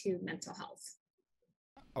enough to mental health.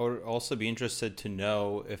 I would also be interested to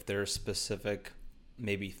know if there are specific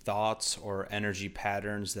maybe thoughts or energy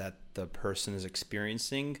patterns that the person is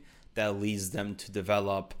experiencing that leads them to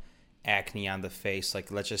develop acne on the face.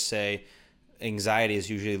 Like, let's just say anxiety is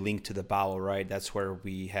usually linked to the bowel, right? That's where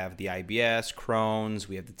we have the IBS, Crohn's,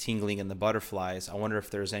 we have the tingling and the butterflies. I wonder if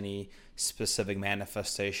there's any specific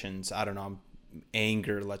manifestations, I don't know,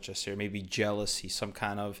 anger, let's just say, or maybe jealousy, some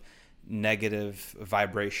kind of negative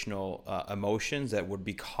vibrational emotions that would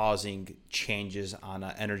be causing changes on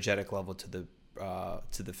an energetic level to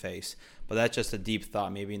the face. But that's just a deep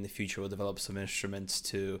thought. Maybe in the future we'll develop some instruments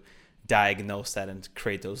to diagnose that and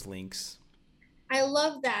create those links. I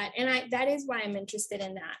love that. And that is why I'm interested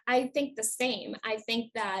in that. I think the same. I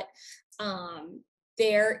think that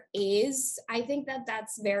I think that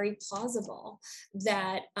that's very plausible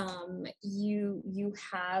that you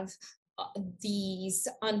have these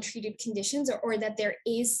untreated conditions, or that there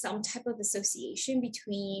is some type of association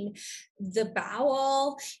between the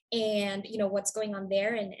bowel and what's going on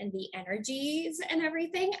there, and the energies and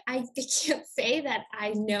everything. I can't say that I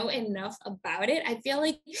know enough about it. I feel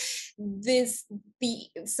like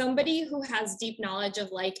somebody who has deep knowledge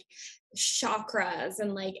of like chakras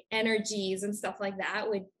and like energies and stuff like that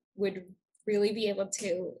would really be able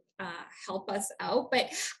to help us out.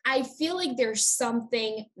 But I feel like there's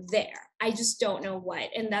something there. I just don't know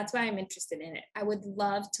what. And that's why I'm interested in it. I would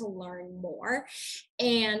love to learn more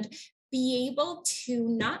and be able to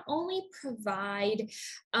not only provide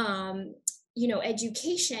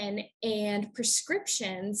education and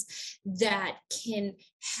prescriptions that can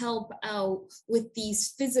help out with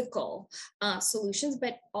these physical solutions,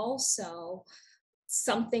 but also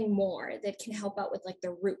something more that can help out with like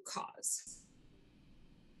the root cause.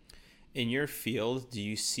 In your field, do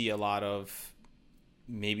you see a lot of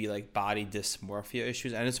maybe like body dysmorphia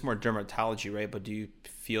issues? And it's more dermatology, right? But do you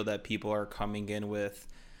feel that people are coming in with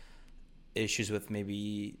issues with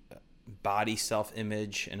maybe body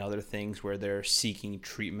self-image and other things where they're seeking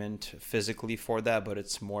treatment physically for that, but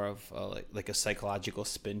it's more of like a psychological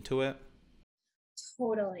spin to it?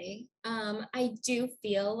 Totally. I do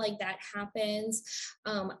feel like that happens.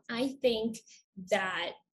 I think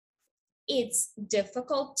that it's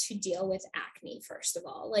difficult to deal with acne, first of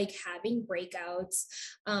all. Like having breakouts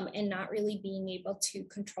and not really being able to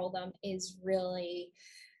control them is really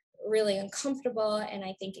uncomfortable, and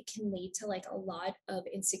I think it can lead to like a lot of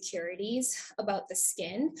insecurities about the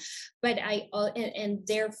skin. But and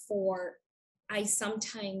therefore I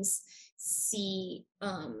sometimes see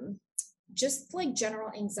just like general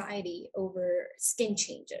anxiety over skin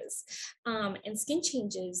changes. And skin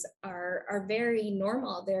changes are very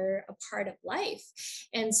normal. They're a part of life.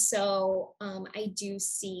 And so I do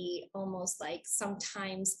see almost like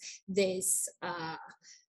sometimes this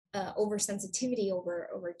oversensitivity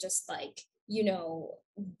over just like,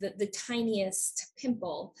 the tiniest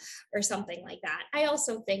pimple or something like that. I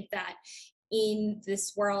also think that in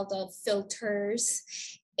this world of filters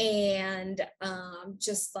and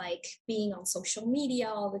just like being on social media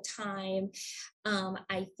all the time,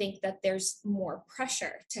 I think that there's more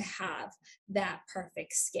pressure to have that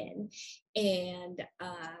perfect skin. And,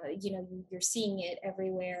 you're seeing it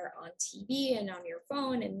everywhere on TV and on your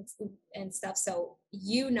phone and stuff. So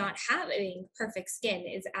you not having perfect skin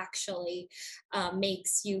is actually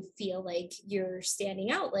makes you feel like you're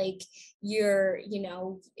standing out, like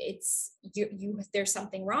there's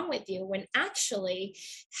something wrong with you, when actually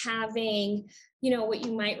having what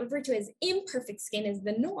you might refer to as imperfect skin is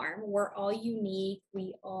the norm. We're all unique.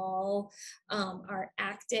 We all are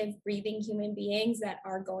active, breathing human beings that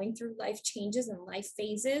are going through life changes and life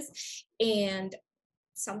phases. And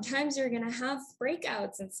sometimes you're going to have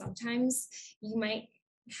breakouts, and sometimes you might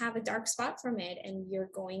have a dark spot from it, and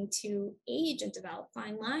you're going to age and develop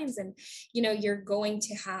fine lines, and you're going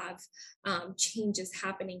to have changes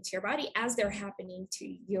happening to your body as they're happening to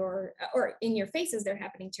your, or in your face as they're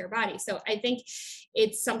happening to your body. So I think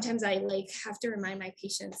it's sometimes I have to remind my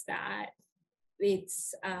patients that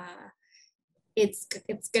it's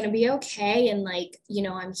going to be okay, and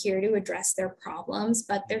I'm here to address their problems,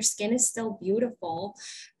 but their skin is still beautiful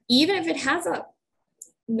even if it has a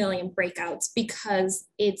million breakouts, because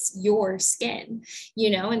it's your skin,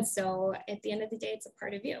 and so at the end of the day, it's a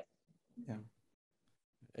part of you. Yeah.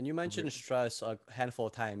 And you mentioned stress a handful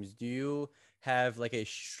of times. Do you have like a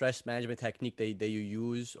stress management technique that you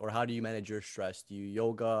use, or how do you manage your stress? Do you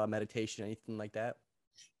yoga, meditation, anything like that?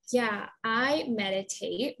 Yeah, I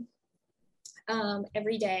meditate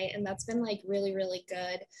every day, and that's been really, really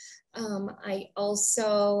good. I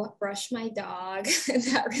also brush my dog.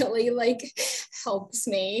 That really helps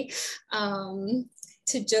me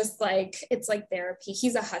to just it's like therapy.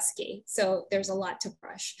 He's a husky, so there's a lot to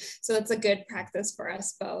brush. So it's a good practice for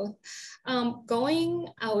us both. Going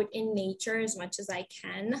out in nature as much as I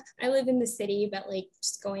can. I live in the city, but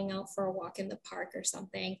just going out for a walk in the park or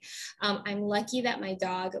something. I'm lucky that my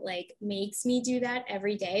dog makes me do that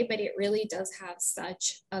every day, but it really does have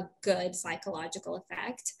such a good psychological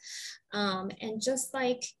effect. And just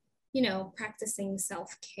practicing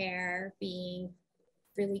self-care, being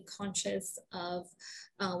really conscious of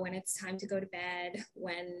when it's time to go to bed,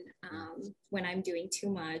 when I'm doing too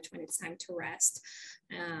much, when it's time to rest.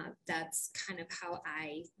 That's kind of how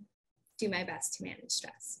I do my best to manage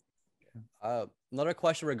stress. Another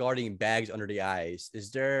question regarding bags under the eyes.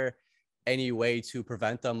 Is there any way to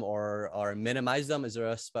prevent them or minimize them? Is there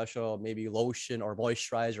a special maybe lotion or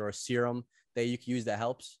moisturizer or serum that you can use that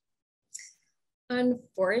helps?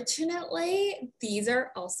 Unfortunately, these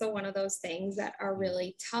are also one of those things that are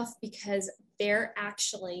really tough, because they're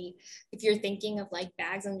actually, if you're thinking of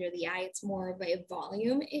bags under the eye, it's more of a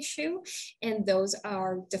volume issue, and those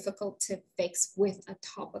are difficult to fix with a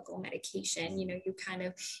topical medication. You kind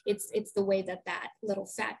of, it's the way that little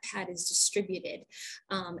fat pad is distributed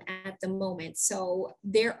at the moment. So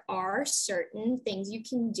there are certain things you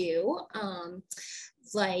can do,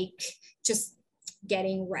 just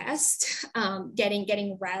getting rest,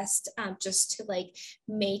 getting rest, just to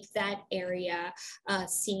make that area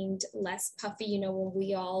seemed less puffy. When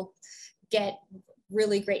we all get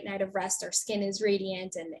really great night of rest, our skin is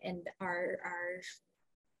radiant, and our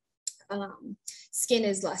skin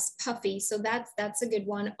is less puffy. So that's a good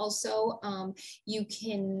one. Also, you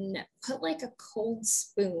can put a cold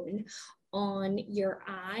spoon on your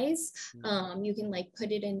eyes. You can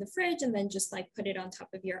put it in the fridge and then just put it on top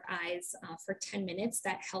of your eyes for 10 minutes.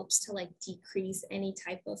 That helps to decrease any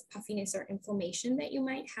type of puffiness or inflammation that you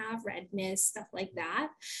might have, redness, stuff like that.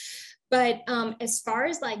 But as far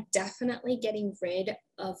as definitely getting rid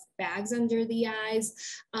of bags under the eyes,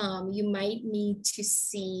 you might need to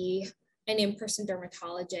see an in-person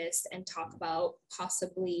dermatologist and talk about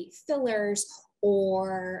possibly fillers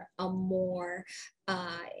or a more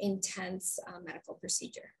intense medical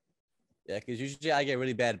procedure. Yeah, because usually I get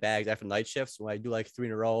really bad bags after night shifts. When I do 3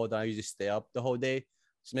 in a row, then I usually stay up the whole day.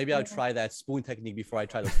 So maybe I'll try that spoon technique before I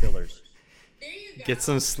try those fillers. There you go. Get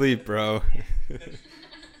some sleep, bro.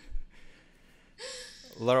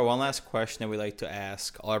 Laura, one last question that we like to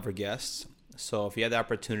ask all of our guests. So if you had the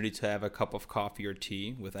opportunity to have a cup of coffee or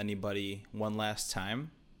tea with anybody one last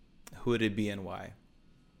time, who would it be and why?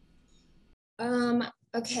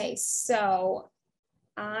 Okay, so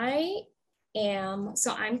I'm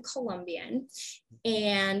Colombian,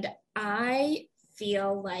 and I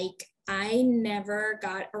feel like I never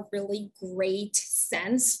got a really great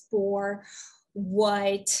sense for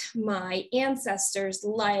what my ancestors'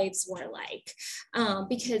 lives were like,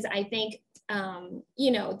 because I think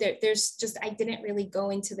you know, there's just, I didn't really go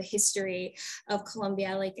into the history of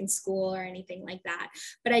Colombia like in school or anything like that.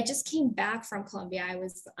 But I just came back from Colombia. I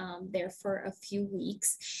was there for a few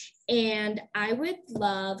weeks. And I would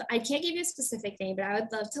love, I can't give you a specific name, but I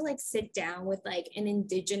would love to like sit down with like an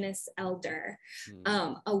indigenous elder,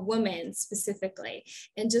 a woman specifically,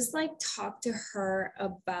 and just like talk to her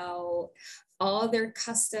about all their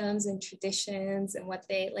customs and traditions and what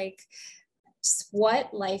they like, just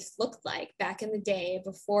what life looked like back in the day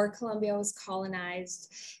before Colombia was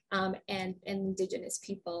colonized, and indigenous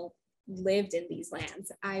people lived in these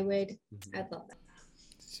lands. I'd love that.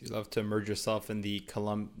 So you love to immerse yourself in the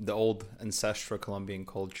old ancestral Colombian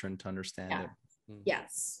culture and to understand it.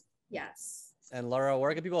 Yes. And Laura,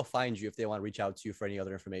 where can people find you if they want to reach out to you for any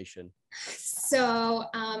other information? So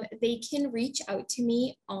they can reach out to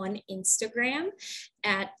me on Instagram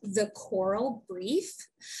at The Coral Brief.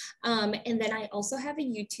 And then I also have a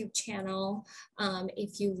YouTube channel.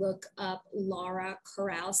 If you look up Laura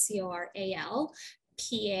Corral, CORAL,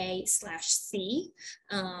 PA/C,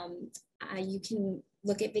 you can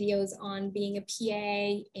look at videos on being a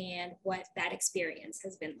PA and what that experience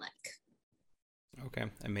has been like. Okay,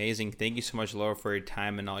 amazing. Thank you so much, Laura, for your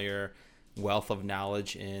time and all your wealth of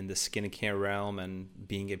knowledge in the skincare realm and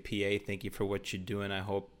being a PA. Thank you for what you do, and I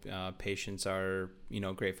hope patients are,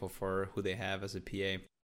 grateful for who they have as a PA.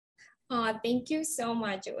 Oh, thank you so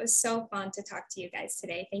much. It was so fun to talk to you guys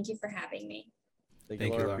today. Thank you for having me. Thank you,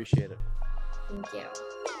 Laura. Appreciate it. Thank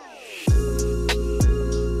you.